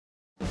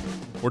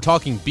We're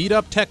talking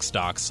beat-up tech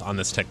stocks on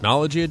this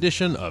technology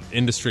edition of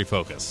Industry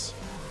Focus.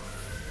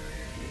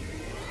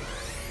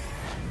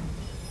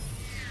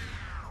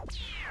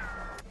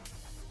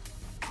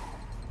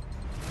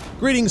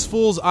 Greetings,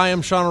 fools. I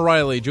am Sean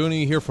O'Reilly,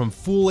 joining you here from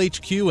Fool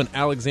HQ in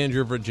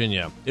Alexandria,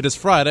 Virginia. It is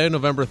Friday,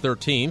 November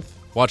 13th.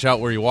 Watch out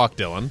where you walk,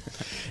 Dylan.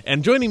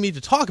 And joining me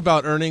to talk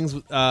about earnings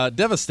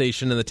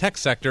devastation in the tech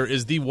sector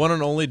is the one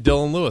and only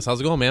Dylan Lewis. How's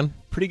it going, man?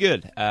 Pretty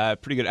good.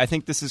 Pretty good. I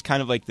think this is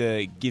kind of like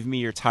the give me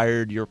your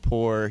tired, your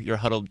poor, your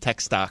huddled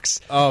tech stocks.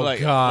 Oh,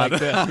 God.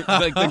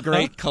 Like the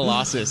great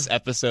Colossus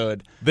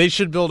episode. They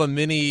should build a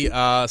mini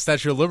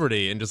Statue of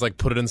Liberty and just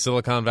put it in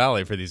Silicon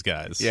Valley for these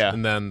guys. Yeah.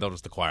 And then they'll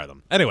just acquire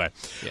them. Anyway,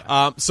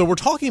 so we're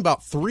talking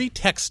about three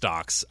tech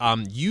stocks.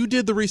 You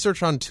did the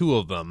research on two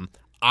of them.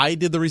 I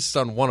did the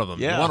research on one of them.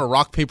 Yeah. You want to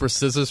rock, paper,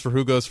 scissors for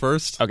who goes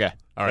first? Okay.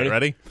 All right,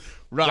 ready?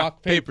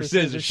 Rock, paper,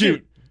 scissors,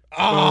 shoot. Oh,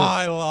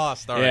 I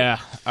lost. All right. Yeah.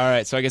 All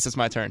right. So I guess it's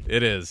my turn.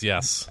 It is,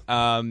 yes.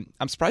 I'm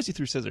surprised you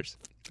threw scissors.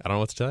 I don't know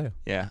what to tell you.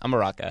 Yeah. I'm a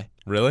rock guy.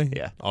 Really?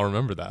 Yeah. I'll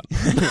remember that.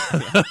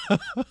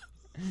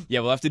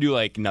 Yeah. We'll have to do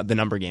the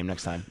number game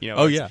next time.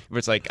 Oh, yeah. Where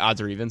it's like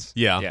odds or evens.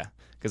 Yeah. Yeah.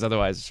 Because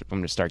otherwise, I'm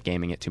going to start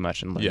gaming it too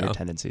much and learn your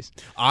tendencies.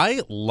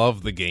 I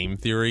love the game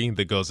theory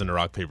that goes into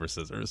rock, paper,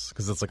 scissors.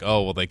 Because it's like,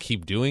 oh, will they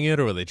keep doing it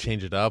or will they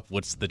change it up?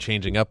 What's the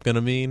changing up going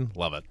to mean?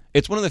 Love it.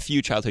 It's one of the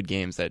few childhood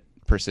games that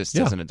persists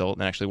as an adult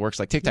and actually works.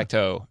 Like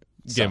tic-tac-toe.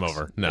 Game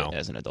over. No.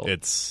 As an adult.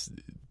 It's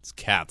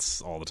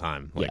cats all the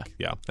time.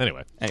 Yeah.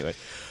 Anyway.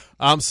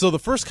 So the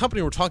first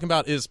company we're talking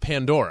about is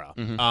Pandora.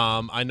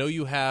 I know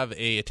you have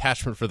a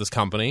attachment for this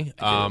company.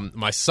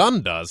 My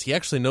son does. He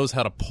actually knows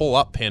how to pull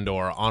up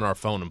Pandora on our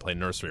phone and play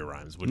nursery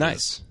rhymes, which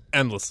is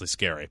endlessly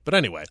scary. But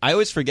anyway. I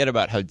always forget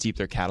about how deep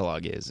their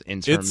catalog is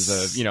in terms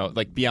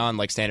of,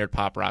 beyond standard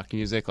pop rock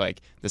music,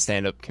 like the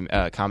stand-up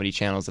comedy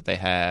channels that they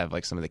have,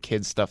 like some of the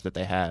kids stuff that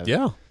they have.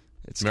 Yeah.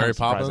 It's Mary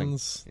kind of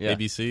Poppins,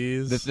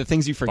 ABCs. The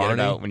things you forget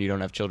Barney. about when you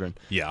don't have children.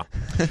 Yeah.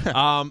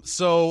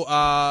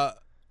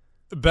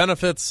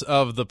 Benefits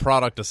of the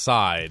product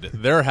aside,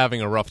 they're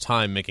having a rough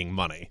time making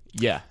money.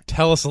 Yeah.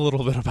 Tell us a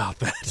little bit about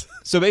that.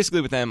 So basically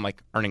with them,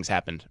 earnings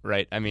happened,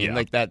 right? I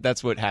mean,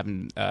 that's what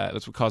happened.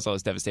 That's what caused all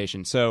this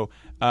devastation. So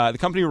the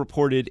company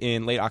reported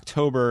in late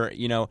October,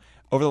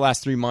 over the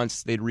last 3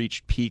 months, they'd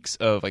reached peaks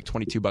of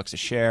 $22 a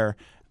share.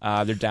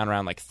 They're down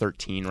around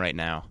 13 right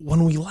now.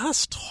 When we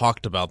last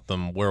talked about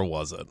them, where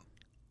was it?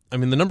 I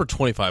mean, the number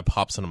 25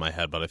 pops into my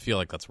head, but I feel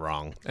like that's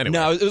wrong. Anyway.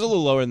 No, it was a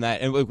little lower than that.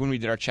 And when we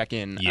did our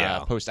check-in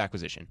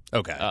post-acquisition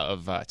of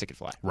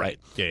Ticketfly. Right.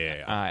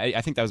 Yeah.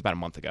 I think that was about a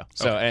month ago.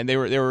 So, and they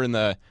were in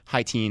the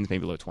high teens,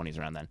 maybe low 20s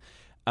around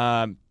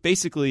then.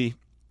 Basically,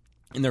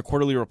 in their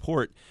quarterly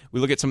report, we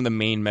look at some of the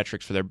main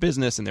metrics for their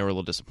business, and they were a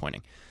little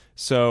disappointing.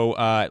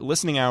 So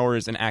listening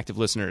hours and active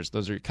listeners,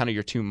 those are kind of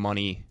your two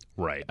money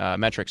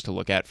metrics to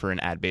look at for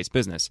an ad-based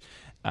business.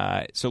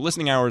 So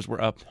listening hours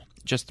were up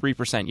just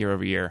 3% year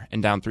over year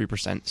and down 3%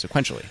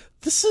 sequentially.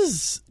 This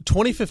is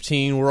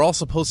 2015. We're all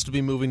supposed to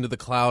be moving to the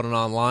cloud and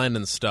online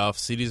and stuff.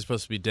 CDs are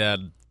supposed to be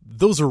dead.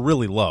 Those are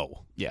really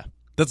low. Yeah.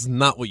 That's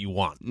not what you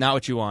want. Not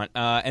what you want.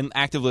 And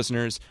active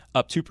listeners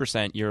up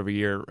 2% year over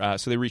year.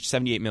 So they reached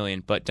 78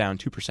 million, but down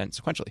 2%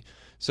 sequentially.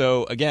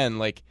 So again,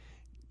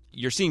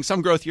 you're seeing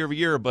some growth year over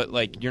year,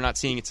 but you're not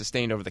seeing it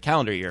sustained over the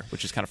calendar year,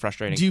 which is kind of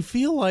frustrating. Do you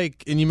feel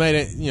like, and you might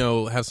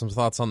have some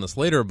thoughts on this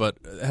later, but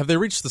have they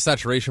reached the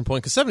saturation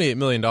point? Because $78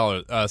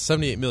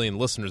 million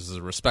listeners is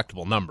a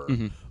respectable number.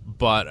 Mm-hmm.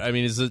 But I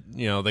mean, is it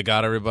they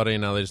got everybody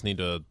and now they just need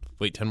to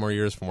wait 10 more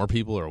years for more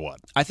people, or what?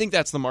 I think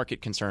that's the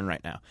market concern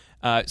right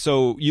now.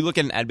 So you look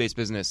at an ad-based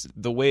business,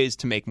 the ways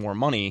to make more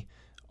money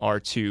are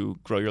to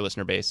grow your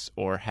listener base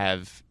or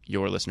have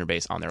your listener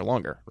base on there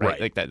longer, right?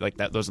 Like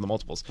that. Those are the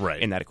multiples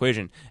in that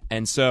equation.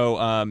 And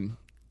so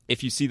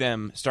if you see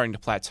them starting to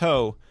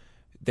plateau,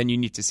 then you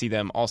need to see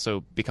them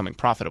also becoming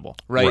profitable,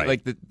 right?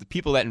 Like the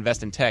people that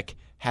invest in tech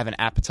have an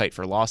appetite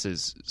for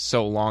losses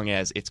so long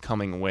as it's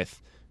coming with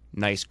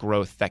nice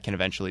growth that can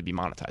eventually be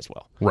monetized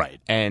well. Right.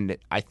 And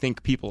I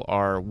think people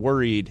are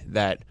worried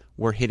that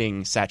we're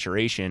hitting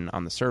saturation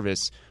on the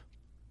service,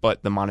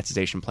 but the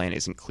monetization plan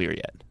isn't clear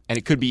yet. And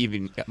it could be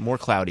even more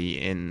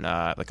cloudy in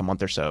a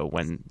month or so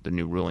when the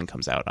new ruling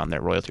comes out on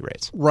their royalty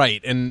rates.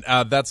 Right, and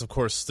that's, of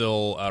course,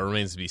 still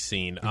remains to be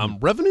seen.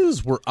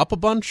 Revenues were up a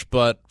bunch,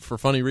 but for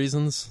funny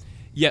reasons.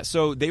 Yeah,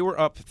 so they were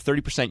up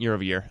 30% year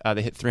over year.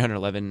 They hit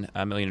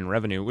 $311 million in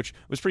revenue, which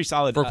was pretty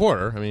solid. For a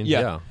quarter, I mean,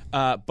 yeah.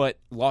 But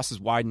losses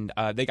widened.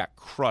 They got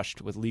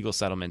crushed with legal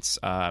settlements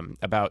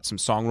about some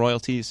song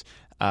royalties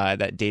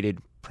that dated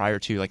prior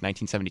to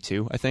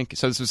 1972, I think.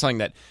 So this was something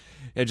that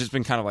had just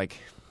been kind of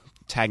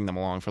tagging them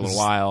along for a little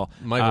while.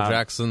 Michael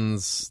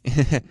Jackson's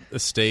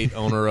estate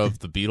owner of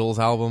the Beatles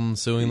album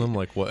suing them,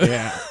 what?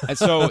 Yeah. And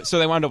so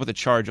they wound up with a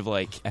charge of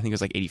I think it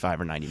was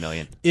 85 or 90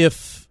 million.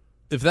 If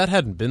that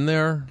hadn't been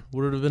there,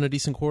 would it have been a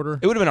decent quarter?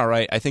 It would have been all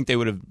right. I think they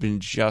would have been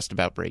just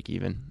about break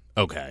even.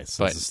 Okay,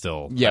 so this is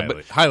still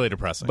highly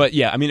depressing. But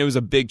yeah, I mean, it was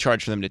a big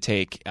charge for them to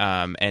take,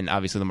 and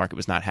obviously the market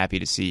was not happy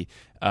to see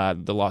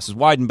the losses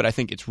widen, but I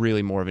think it's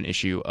really more of an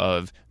issue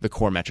of the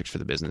core metrics for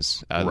the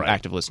business,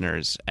 active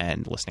listeners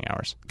and listening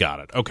hours. Got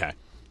it. Okay.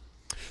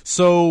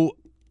 So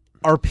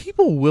are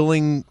people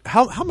willing...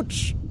 How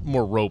much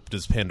more rope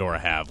does Pandora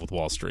have with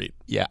Wall Street?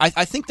 Yeah,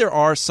 I think there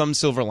are some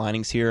silver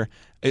linings here.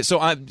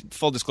 So,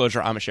 full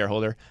disclosure, I'm a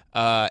shareholder,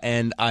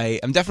 and I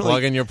am definitely...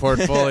 Plug in your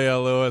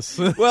portfolio, Lewis.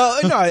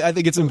 Well, no, I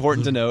think it's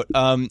important to note.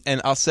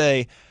 And I'll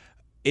say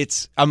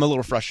I'm a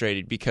little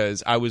frustrated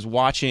because I was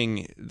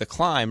watching The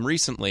Climb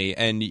recently,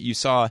 and you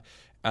saw...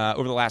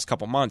 over the last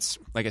couple months,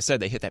 like I said,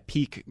 they hit that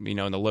peak, in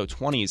the low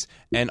 20s,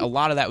 and a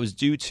lot of that was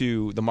due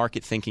to the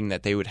market thinking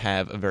that they would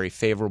have a very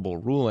favorable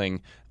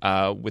ruling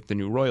with the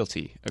new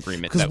royalty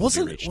agreement that was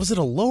reached. Was it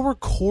a lower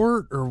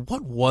court, or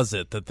what was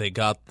it that they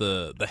got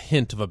the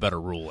hint of a better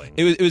ruling?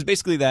 It was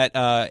basically that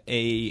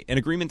an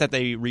agreement that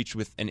they reached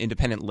with an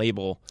independent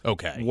label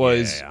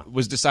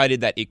was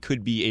decided that it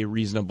could be a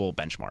reasonable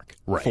benchmark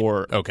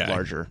for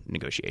larger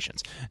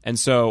negotiations, and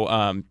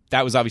so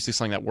that was obviously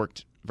something that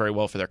worked very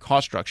well for their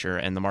cost structure,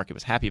 and the market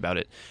was happy about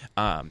it.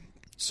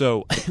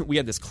 So we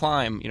had this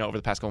climb, over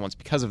the past couple months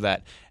because of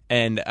that.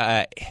 And,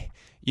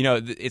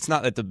 it's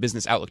not that the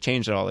business outlook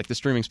changed at all. Like, the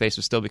streaming space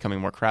was still becoming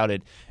more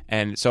crowded.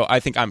 And so I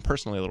think I'm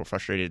personally a little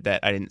frustrated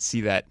that I didn't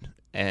see that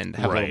and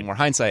have a little more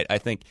hindsight. I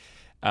think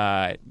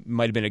it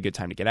might have been a good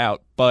time to get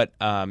out. But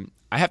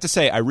I have to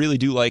say, I really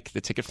do like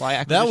the Ticketfly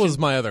acquisition. That was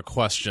my other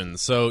question.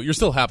 So you're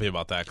still happy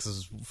about that?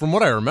 Because from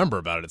what I remember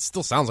about it, it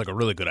still sounds like a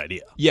really good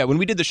idea. Yeah, when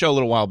we did the show a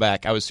little while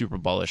back, I was super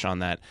bullish on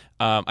that.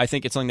 I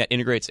think it's something that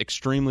integrates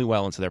extremely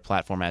well into their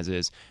platform as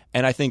is.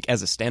 And I think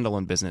as a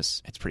standalone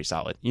business, it's pretty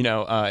solid.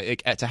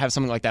 To have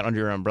something like that under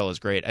your umbrella is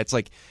great. It's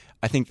like,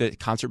 I think the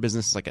concert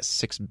business is like a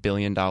 $6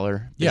 billion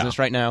business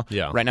right now.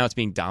 Yeah. Right now it's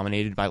being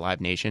dominated by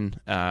Live Nation.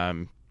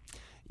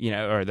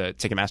 Or the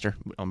Ticketmaster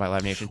owned by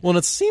Live Nation. Well, and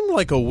it seemed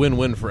like a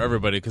win-win for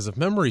everybody because if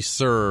memory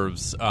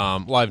serves,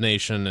 Live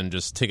Nation and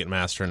just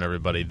Ticketmaster and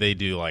everybody, they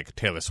do like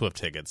Taylor Swift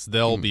tickets.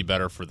 They'll be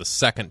better for the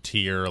second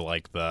tier,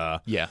 like I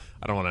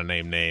don't want to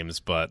name names,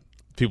 but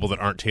people that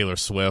aren't Taylor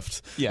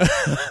Swift. Yeah.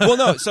 Well,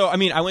 no. So, I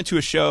mean, I went to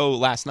a show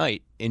last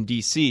night in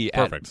D.C.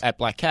 at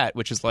Black Cat,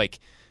 which is like,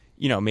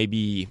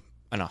 maybe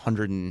an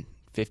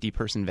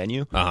 150-person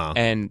venue,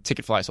 and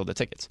Ticketfly sold the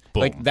tickets.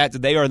 Boom. Like that,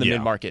 they are the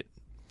mid-market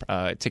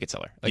ticket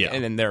seller,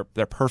 and then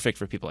they're perfect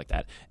for people like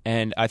that.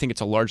 And I think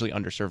it's a largely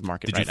underserved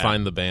market. Did you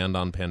find the band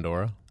on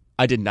Pandora?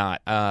 I did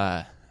not.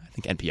 I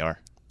think NPR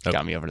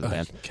got me over to the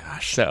band.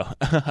 Gosh, so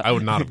I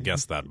would not have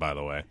guessed that. By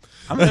the way,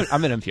 I'm an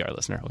NPR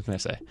listener. What can I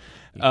say?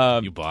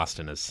 You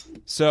Bostoners.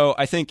 So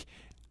I think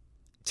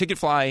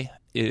Ticketfly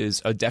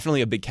is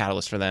definitely a big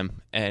catalyst for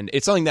them, and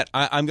it's something that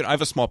I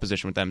have a small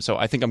position with them. So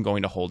I think I'm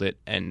going to hold it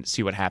and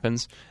see what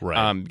happens,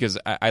 right? Because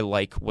I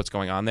like what's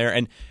going on there.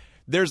 And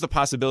there's the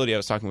possibility. I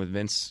was talking with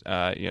Vince,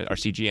 our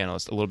CG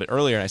analyst, a little bit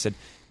earlier, and I said,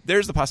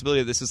 there's the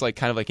possibility that this is like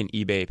kind of like an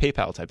eBay,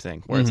 PayPal type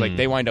thing, where it's like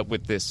they wind up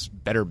with this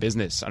better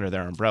business under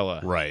their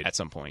umbrella at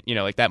some point.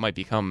 Like that might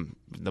become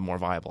the more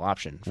viable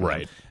option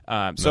for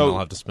them. So I'll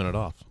have to spin it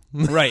off.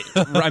 Right.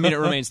 I mean, it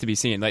remains to be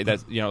seen. Like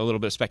that's a little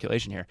bit of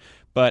speculation here.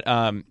 But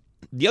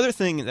the other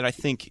thing that I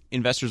think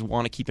investors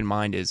want to keep in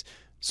mind is,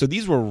 so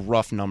these were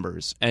rough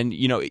numbers, and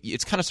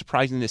it's kind of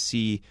surprising to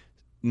see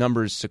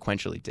numbers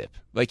sequentially dip.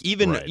 Like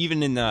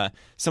even in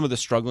some of the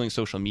struggling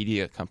social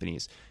media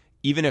companies,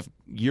 even if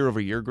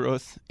year-over-year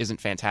growth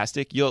isn't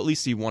fantastic, you'll at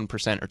least see 1%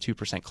 or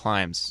 2%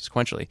 climbs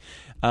sequentially.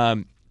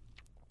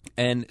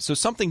 And so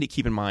something to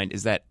keep in mind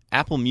is that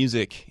Apple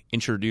Music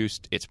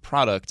introduced its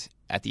product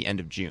at the end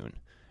of June,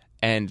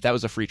 and that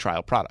was a free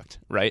trial product,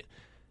 right?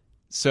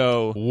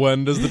 So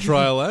when does the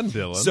trial end,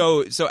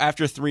 Dylan? So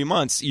after 3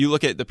 months, you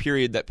look at the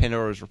period that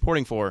Pandora was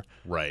reporting for,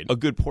 a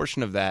good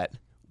portion of that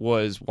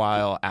was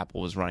while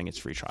Apple was running its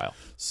free trial.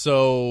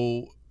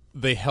 So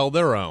they held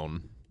their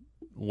own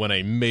when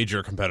a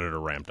major competitor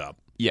ramped up.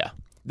 Yeah.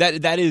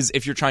 That is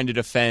if you're trying to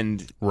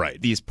defend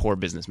these poor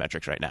business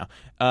metrics right now.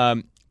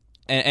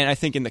 And I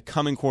think in the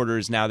coming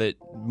quarters, now that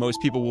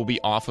most people will be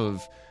off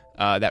of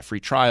that free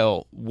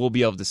trial, we'll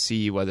be able to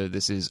see whether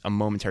this is a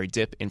momentary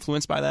dip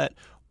influenced by that,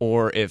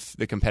 or if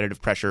the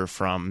competitive pressure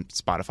from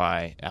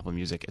Spotify, Apple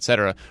Music,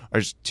 etc., are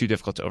just too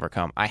difficult to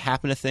overcome. I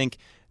happen to think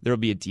there will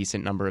be a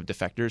decent number of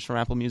defectors from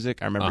Apple Music.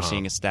 I remember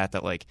seeing a stat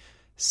that like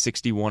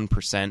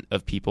 61%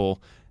 of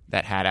people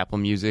that had Apple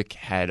Music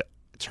had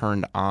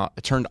turned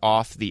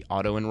off the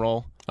auto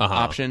enroll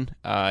option.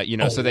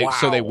 So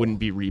they wouldn't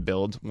be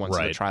rebuild once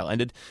the trial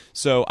ended.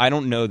 So I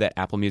don't know that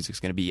Apple Music is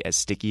going to be as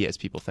sticky as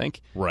people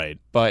think. Right.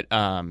 But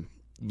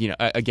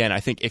again, I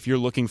think if you're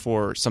looking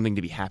for something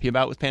to be happy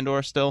about with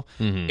Pandora still,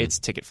 it's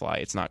Ticketfly.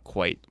 It's not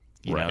quite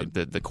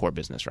the core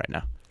business right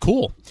now.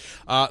 Cool.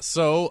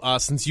 So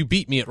since you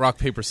beat me at rock,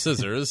 paper,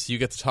 scissors, you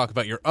get to talk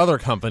about your other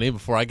company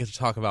before I get to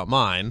talk about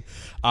mine.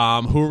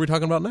 Who are we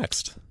talking about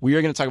next? We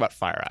are going to talk about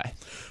FireEye.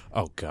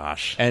 Oh,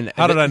 gosh. And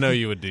how did I know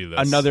you would do this?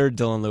 Another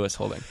Dylan Lewis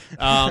holding.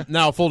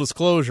 Now, full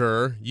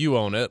disclosure, you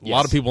own it. A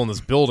lot of people in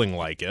this building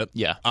like it.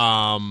 Yeah.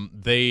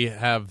 They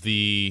have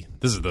this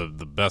is the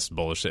best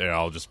bullish.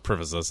 I'll just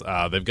preface this.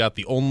 They've got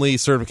the only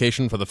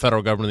certification for the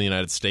federal government of the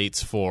United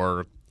States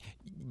for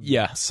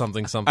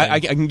something. I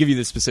can give you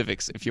the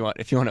specifics if you want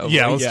to.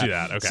 Let's do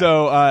that. Okay.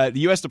 So the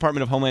U.S.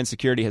 Department of Homeland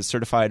Security has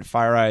certified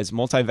FireEye's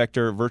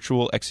multi-vector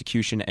virtual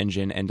execution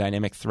engine and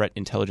dynamic threat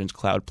intelligence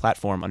cloud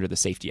platform under the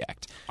Safety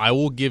Act. I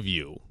will give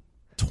you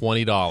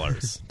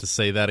 $20 to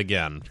say that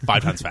again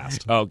 5 times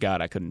fast. Oh God,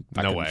 I couldn't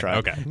way. Try.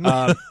 Okay.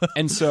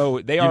 And so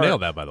they you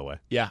nailed that, by the way.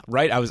 Yeah,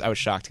 right. I was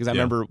shocked because I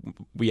remember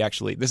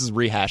this is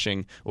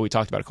rehashing what we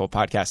talked about a couple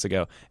podcasts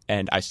ago,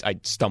 and I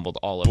stumbled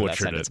all over that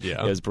sentence. It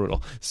was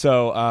brutal.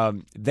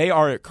 So they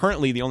are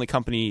currently the only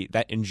company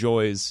that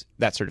enjoys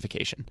that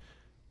certification.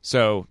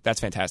 So that's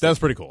fantastic. That's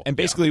pretty cool. And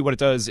basically what it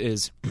does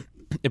is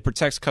it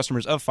protects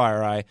customers of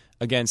FireEye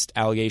against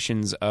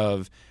allegations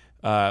of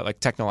like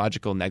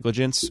technological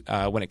negligence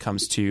when it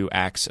comes to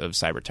acts of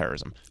cyber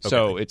terrorism.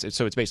 Okay.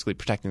 So it's basically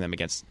protecting them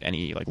against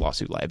any like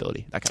lawsuit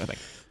liability, that kind of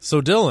thing.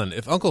 So Dylan,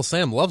 if Uncle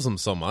Sam loves them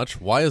so much,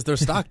 why is their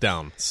stock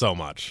down so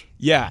much?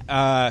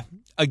 Yeah.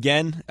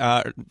 Again,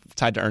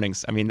 tied to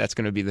earnings. I mean, that's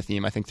going to be the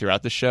theme, I think,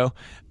 throughout the show.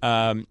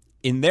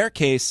 In their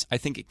case, I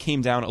think it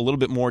came down a little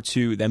bit more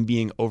to them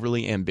being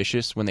overly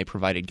ambitious when they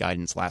provided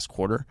guidance last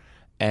quarter,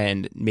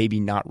 and maybe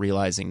not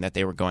realizing that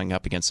they were going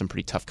up against some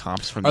pretty tough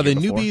comps from the year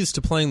before. Are they newbies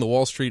to playing the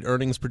Wall Street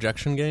earnings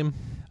projection game?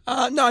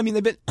 No, I mean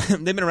they've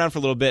been around for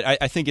a little bit.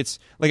 I think it's,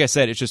 like I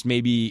said, it's just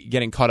maybe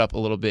getting caught up a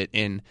little bit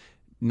in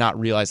not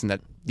realizing that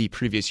the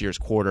previous year's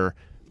quarter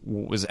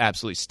was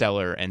absolutely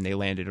stellar, and they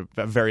landed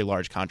a very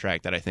large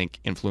contract that I think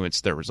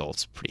influenced their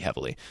results pretty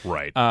heavily.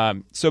 Right.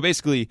 So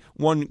basically,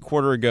 1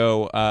 quarter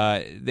ago,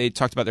 they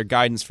talked about their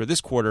guidance for this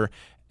quarter.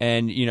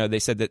 And, they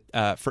said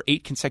that for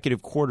 8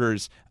 consecutive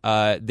quarters,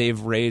 they've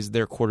raised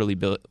their quarterly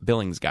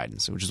billings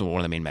guidance, which is one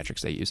of the main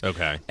metrics they use.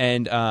 Okay.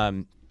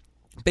 And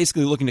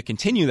basically looking to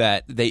continue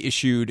that, they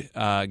issued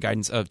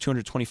guidance of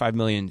 $225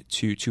 million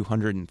to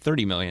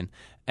 $230 million,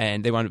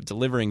 and they wound up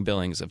delivering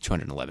billings of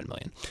 $211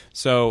 million.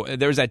 So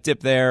there was that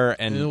dip there.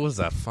 And what was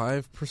that,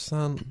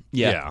 5%?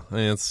 Yeah. I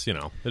mean, it's, it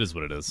is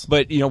what it is.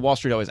 But, Wall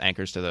Street always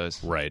anchors to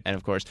those. Right. And,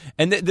 of course,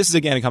 this is,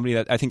 again, a company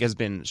that I think has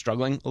been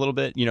struggling a little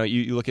bit.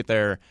 You look at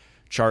their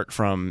chart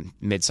from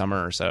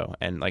midsummer or so,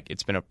 and like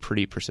it's been a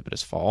pretty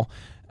precipitous fall.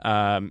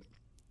 And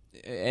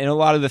a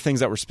lot of the things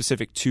that were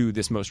specific to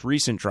this most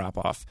recent drop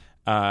off,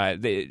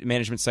 the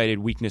management cited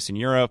weakness in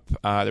Europe.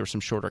 There were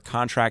some shorter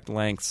contract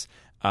lengths,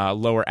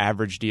 lower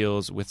average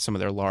deals with some of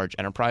their large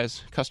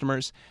enterprise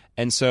customers.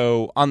 And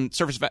so on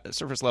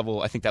surface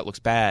level, I think that looks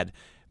bad.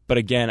 But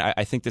again,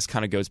 I think this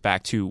kind of goes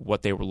back to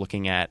what they were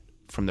looking at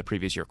from the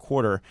previous year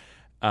quarter.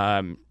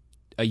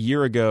 A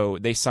year ago,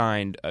 they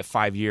signed a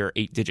 5-year,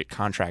 8-digit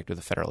contract with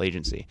a federal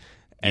agency.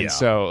 And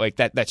so like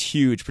that's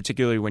huge,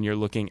 particularly when you're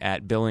looking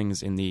at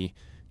billings in the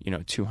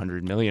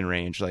 200 million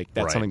range. Like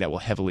that's something that will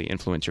heavily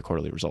influence your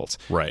quarterly results.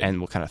 Right. And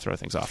will kind of throw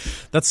things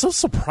off. That's so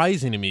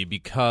surprising to me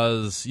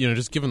because,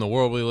 just given the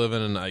world we live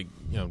in,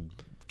 and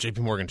JP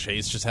Morgan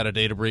Chase just had a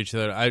data breach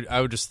there.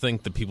 I would just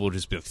think that people would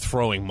just be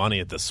throwing money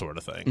at this sort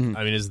of thing. Mm-hmm.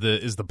 I mean, is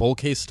the bull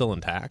case still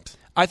intact?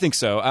 I think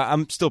so.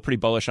 I'm still pretty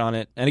bullish on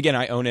it. And again,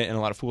 I own it, and a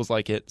lot of fools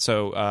like it.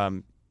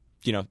 So,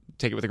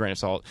 take it with a grain of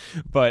salt.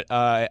 But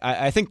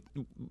I think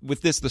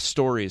with this, the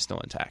story is still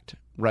intact,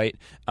 right?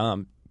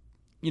 We're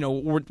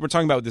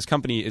talking about this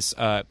company is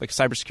like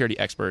cybersecurity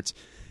experts.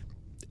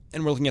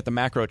 And we're looking at the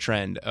macro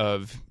trend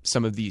of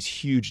some of these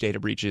huge data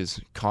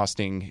breaches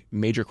costing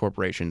major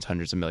corporations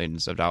hundreds of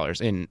millions of dollars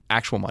in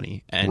actual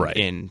money and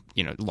in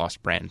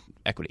lost brand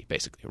equity,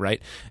 basically, right?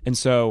 And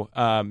so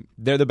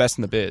they're the best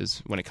in the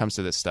biz when it comes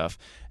to this stuff,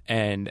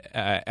 and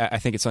I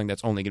think it's something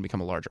that's only going to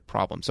become a larger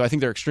problem. So I think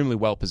they're extremely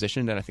well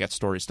positioned, and I think that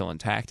story is still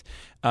intact.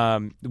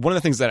 One of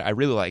the things that I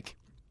really like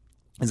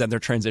is that they're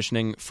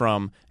transitioning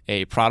from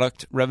a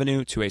product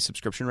revenue to a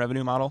subscription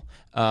revenue model.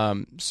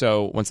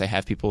 So once they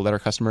have people that are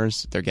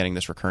customers, they're getting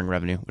this recurring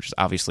revenue, which is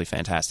obviously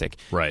fantastic.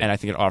 Right. And I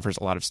think it offers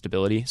a lot of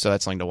stability. So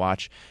that's something to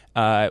watch.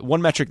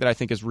 One metric that I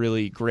think is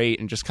really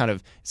great and just kind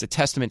of is a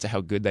testament to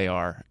how good they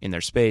are in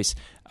their space,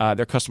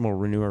 their customer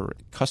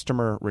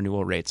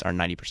renewal rates are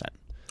 90%.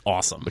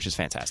 Awesome. Which is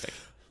fantastic.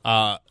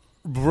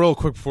 Real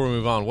quick before we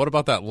move on, what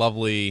about that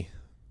lovely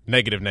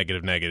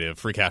negative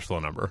free cash flow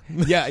number?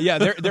 Yeah,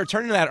 they're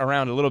turning that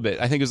around a little bit.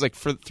 I think it was like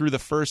through the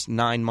first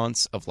 9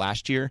 months of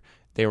last year,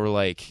 they were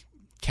like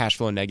cash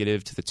flow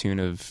negative to the tune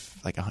of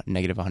like a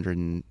negative 100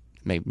 and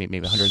maybe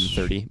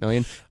 130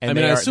 million. And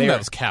I assume that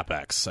was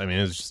CapEx. I mean,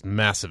 it was just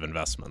massive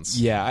investments.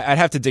 Yeah, I'd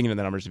have to dig into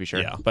the numbers to be sure.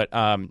 Yeah. But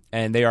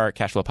and they are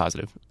cash flow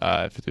positive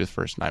through the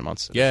first 9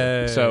 months.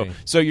 Yay.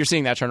 So you're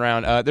seeing that turn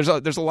around. There's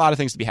a lot of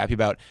things to be happy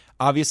about.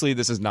 Obviously,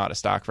 this is not a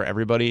stock for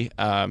everybody.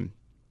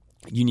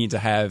 you need to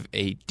have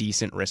a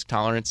decent risk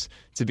tolerance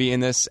to be in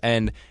this.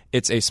 And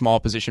it's a small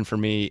position for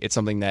me. It's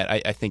something that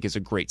I think is a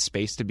great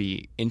space to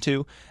be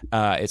into.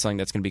 It's something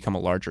that's going to become a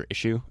larger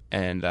issue.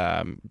 And,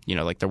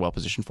 like they're well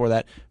positioned for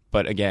that.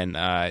 But again,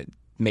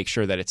 make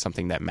sure that it's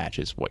something that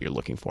matches what you're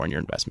looking for in your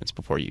investments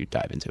before you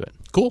dive into it.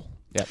 Cool.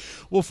 Yeah.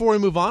 Well, before we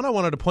move on, I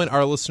wanted to point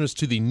our listeners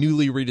to the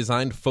newly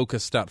redesigned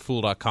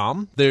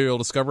Focus.Fool.com. There you'll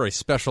discover a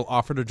special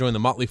offer to join the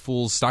Motley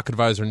Fool's Stock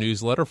Advisor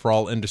newsletter for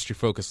all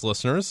industry-focused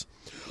listeners.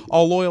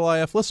 All loyal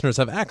IF listeners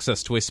have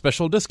access to a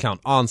special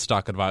discount on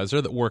Stock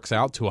Advisor that works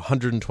out to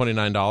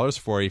 $129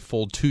 for a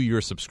full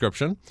 2-year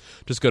subscription.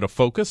 Just go to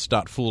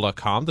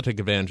Focus.Fool.com to take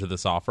advantage of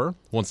this offer.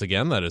 Once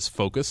again, that is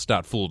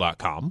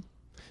Focus.Fool.com.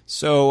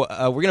 So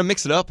we're going to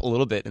mix it up a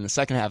little bit in the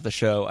second half of the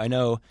show. I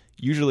know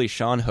usually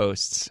Sean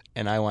hosts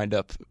and I wind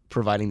up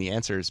providing the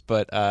answers,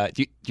 but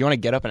do you want to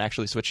get up and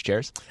actually switch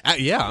chairs?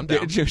 Yeah, I'm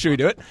down. Should we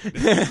do it?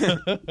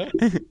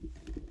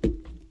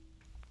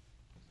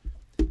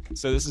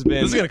 So this is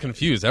going to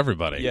confuse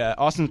everybody. Yeah,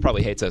 Austin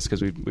probably hates us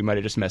because we might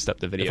have just messed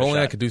up the video. If only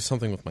shot. I could do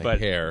something with my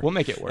hair. We'll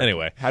make it work.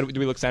 Anyway. Do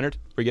we look centered?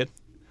 We good?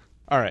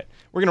 All right.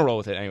 We're going to roll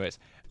with it anyways.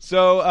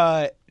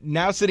 So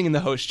now sitting in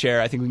the host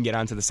chair, I think we can get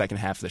on to the second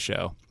half of the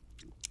show.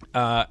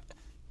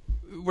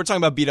 We're talking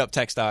about beat up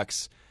tech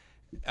stocks.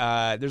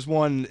 There's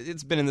one,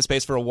 it's been in the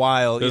space for a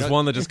while. There's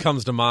one that just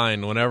comes to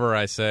mind whenever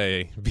I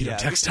say beat up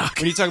tech stock.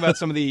 When you talk about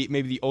some of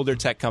maybe the older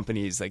tech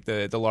companies, like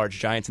the large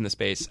giants in the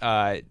space,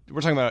 we're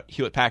talking about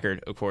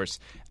Hewlett-Packard, of course.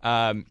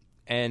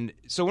 And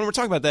so when we're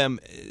talking about them,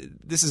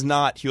 this is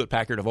not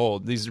Hewlett-Packard of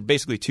old. These are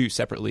basically two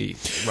separately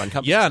run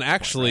companies. Yeah, and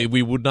actually,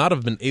 we would not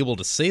have been able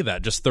to say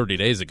that just 30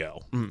 days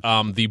ago.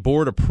 The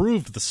board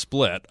approved the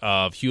split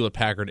of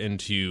Hewlett-Packard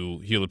into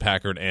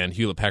Hewlett-Packard and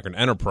Hewlett-Packard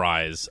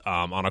Enterprise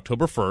on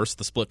October 1st.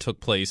 The split took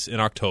place in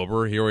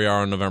October. Here we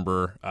are on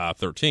November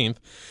 13th.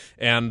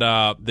 And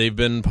they've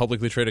been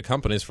publicly traded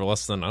companies for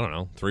less than,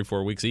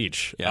 3-4 weeks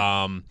each.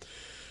 Yeah.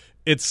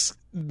 It's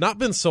not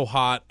been so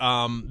hot.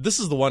 This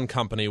is the one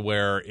company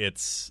where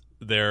it's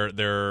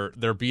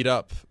they're beat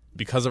up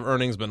because of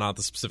earnings, but not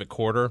the specific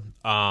quarter.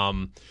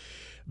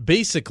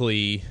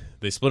 Basically,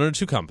 they split into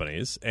two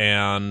companies,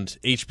 and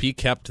HP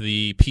kept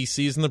the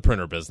PCs and the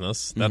printer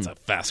business. That's a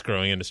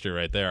fast-growing industry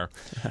right there.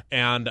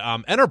 And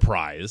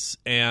Enterprise,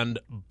 and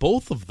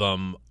both of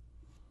them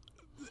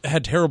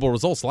had terrible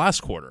results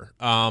last quarter.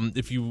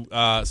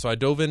 So I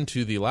dove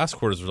into the last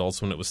quarter's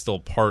results when it was still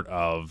part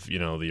of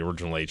the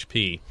original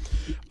HP,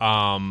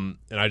 and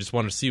I just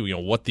wanted to see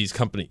what these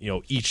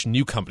each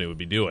new company would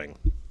be doing.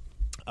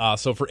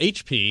 So for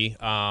HP,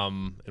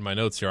 in my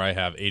notes here I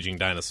have aging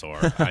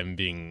dinosaur. I'm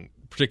being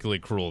particularly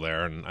cruel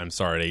there, and I'm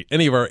sorry to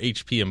any of our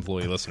HP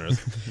employee listeners.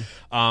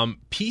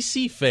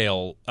 PC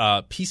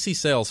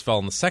sales fell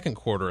in the second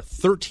quarter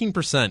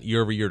 13%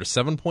 year over year to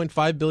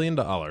 $7.5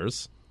 billion.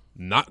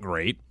 Not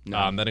great.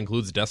 No. That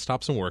includes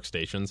desktops and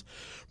workstations.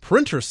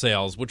 Printer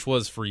sales, which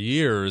was for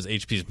years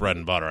HP's bread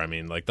and butter. I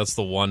mean, that's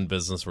the one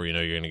business where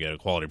you're going to get a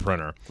quality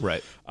printer.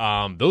 Right.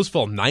 Those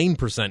fell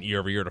 9% year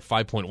over year to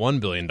 $5.1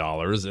 billion,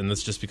 and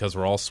that's just because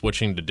we're all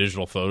switching to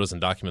digital photos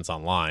and documents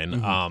online.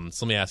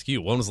 So let me ask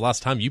you, when was the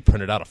last time you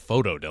printed out a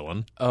photo,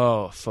 Dylan?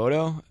 Oh,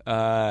 photo?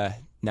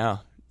 No.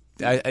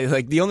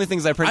 I the only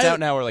things I print out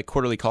now are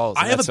quarterly calls.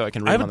 So I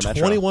can read them on the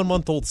Metro. I have a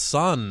 21-month-old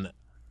son.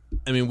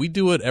 I mean, we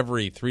do it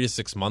every 3 to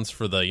 6 months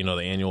for the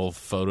the annual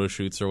photo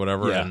shoots or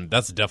whatever, and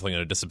that's definitely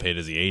going to dissipate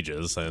as he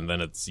ages, and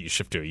then you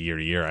shift to a year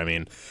to year. I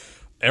mean,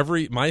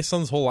 my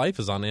son's whole life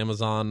is on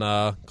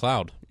Amazon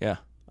Cloud. Yeah.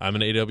 I'm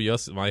an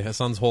AWS. My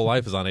son's whole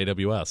life is on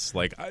AWS.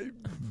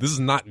 This is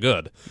not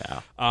good.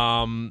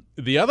 No.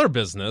 The other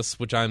business,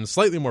 which I'm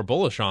slightly more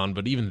bullish on,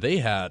 but even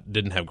they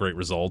didn't have great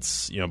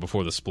results,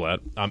 before the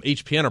split.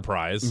 HP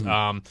Enterprise.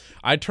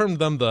 I termed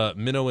them the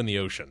minnow in the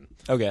ocean.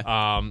 Okay.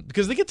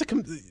 Because they get to,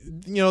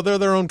 they're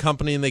their own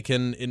company and they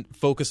can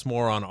focus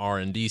more on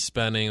R&D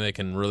spending. They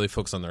can really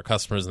focus on their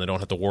customers and they don't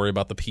have to worry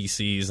about the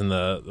PCs and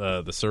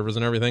the servers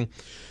and everything.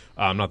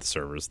 Not the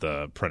servers,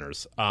 the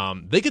printers.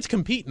 They get to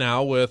compete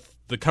now with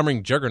the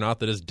coming juggernaut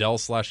that is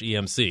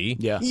Dell/EMC.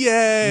 Yeah.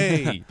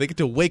 Yay! They get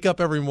to wake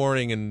up every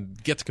morning and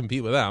get to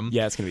compete with them.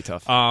 Yeah, it's going to be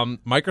tough.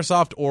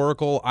 Microsoft,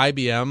 Oracle,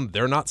 IBM,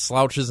 they're not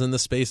slouches in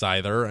this space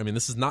either. I mean,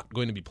 this is not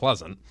going to be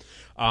pleasant.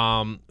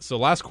 So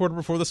last quarter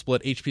before the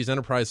split, HP's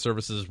enterprise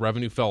services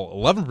revenue fell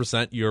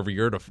 11% year over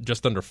year to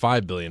just under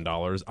 $5 billion.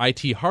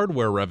 IT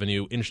hardware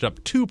revenue inched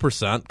up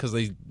 2% because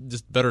they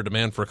just better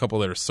demand for a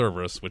couple of their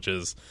servers, which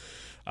is,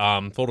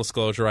 full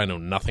disclosure, I know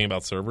nothing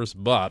about servers,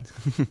 but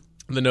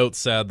the note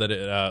said that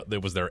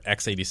it was their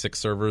x86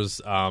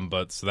 servers,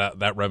 but so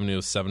that revenue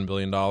is $7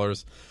 billion.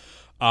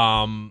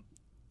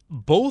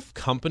 Both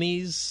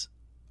companies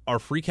are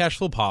free cash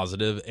flow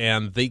positive,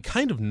 and they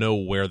kind of know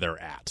where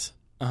they're at.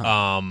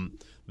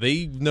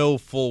 They know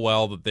full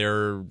well that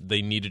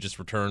they need to just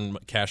return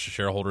cash to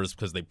shareholders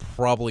because they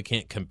probably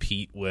can't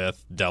compete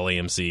with Dell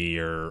EMC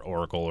or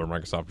Oracle or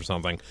Microsoft or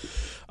something.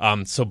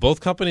 So both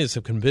companies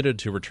have committed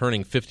to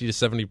returning 50 to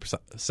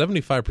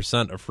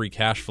 75% of free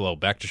cash flow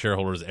back to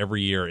shareholders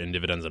every year in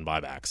dividends and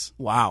buybacks.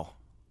 Wow.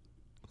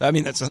 I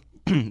mean, that's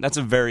that's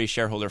a very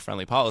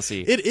shareholder-friendly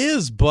policy. It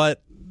is,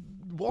 but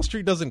Wall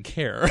Street doesn't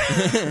care.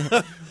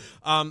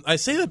 I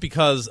say that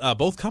because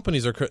both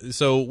companies are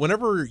so.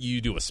 Whenever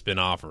you do a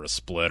spinoff or a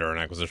split or an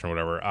acquisition or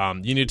whatever,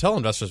 you need to tell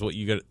investors what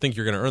you think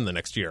you're going to earn the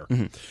next year.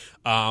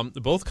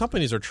 Both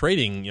companies are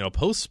trading,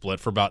 post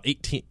split for about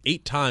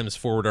 8 times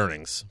forward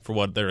earnings for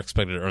what they're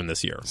expected to earn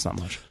this year. It's not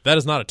much. That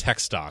is not a tech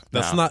stock.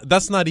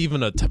 That's not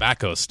even a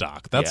tobacco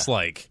stock. That's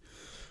like,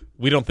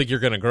 we don't think you're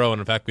going to grow, and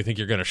in fact, we think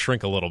you're going to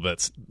shrink a little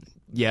bit.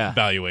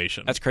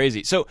 Valuation. That's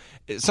crazy. So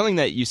something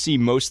that you see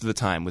most of the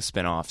time with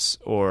spinoffs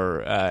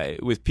or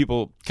with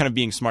people kind of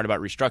being smart about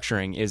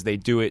restructuring is they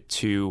do it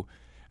to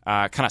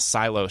kind of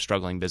silo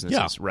struggling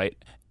businesses, right?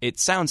 It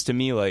sounds to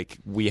me like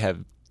we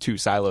have 2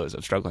 silos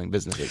of struggling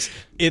businesses.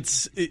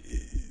 It's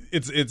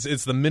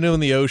the minnow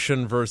in the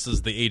ocean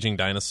versus the aging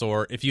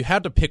dinosaur. If you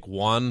had to pick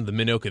one, the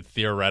minnow could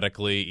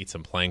theoretically eat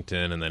some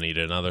plankton and then eat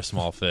another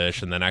small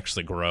fish and then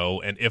actually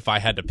grow. And if I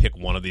had to pick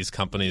one of these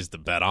companies to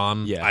bet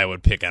on, I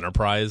would pick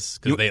Enterprise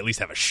because they at least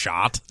have a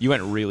shot. You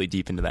went really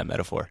deep into that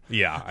metaphor.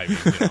 Yeah, I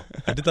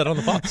did that on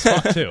the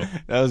spot too.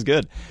 That was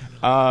good.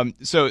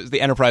 So the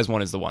Enterprise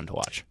one is the one to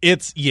watch.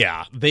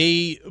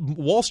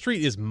 Wall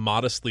Street is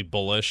modestly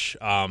bullish.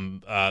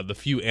 The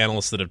few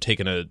analysts that have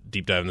taken a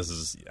deep dive, and this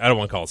is, I don't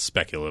want to call it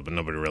speculative, but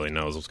nobody really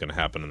knows what's going to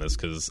happen in this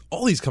because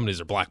all these companies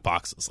are black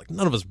boxes. Like,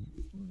 none of us,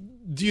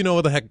 do you know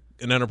what the heck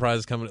an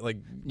enterprise company, like,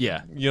 you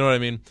know what I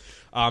mean?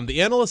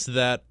 The analysts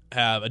that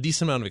have a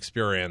decent amount of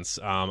experience,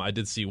 I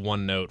did see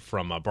one note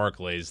from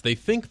Barclays. They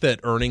think that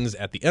earnings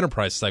at the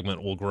enterprise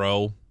segment will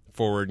grow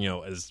forward,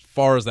 as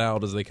far as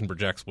out as they can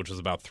project, which is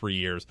about 3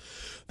 years.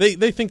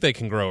 They think they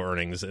can grow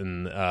earnings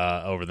in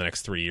over the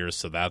next 3 years,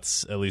 so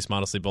that's at least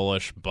modestly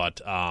bullish.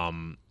 But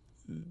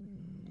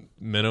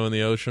minnow in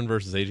the ocean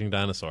versus aging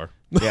dinosaur.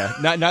 Yeah,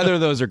 neither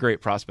of those are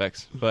great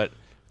prospects. But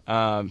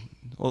well,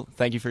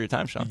 thank you for your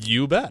time, Sean.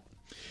 You bet.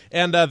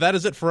 And that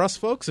is it for us,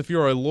 folks. If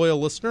you're a loyal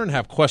listener and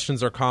have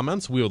questions or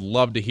comments, we would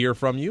love to hear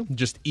from you.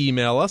 Just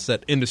email us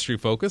at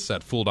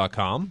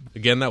industryfocus@fool.com.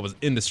 Again, that was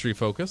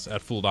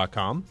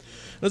industryfocus@fool.com.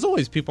 And as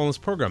always, people on this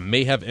program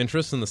may have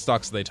interest in the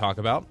stocks that they talk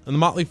about, and the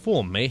Motley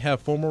Fool may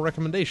have formal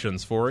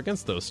recommendations for or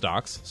against those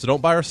stocks. So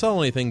don't buy or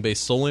sell anything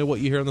based solely on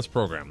what you hear in this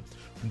program.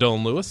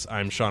 Dylan Lewis,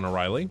 I'm Sean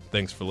O'Reilly.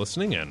 Thanks for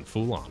listening, and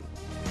Fool on.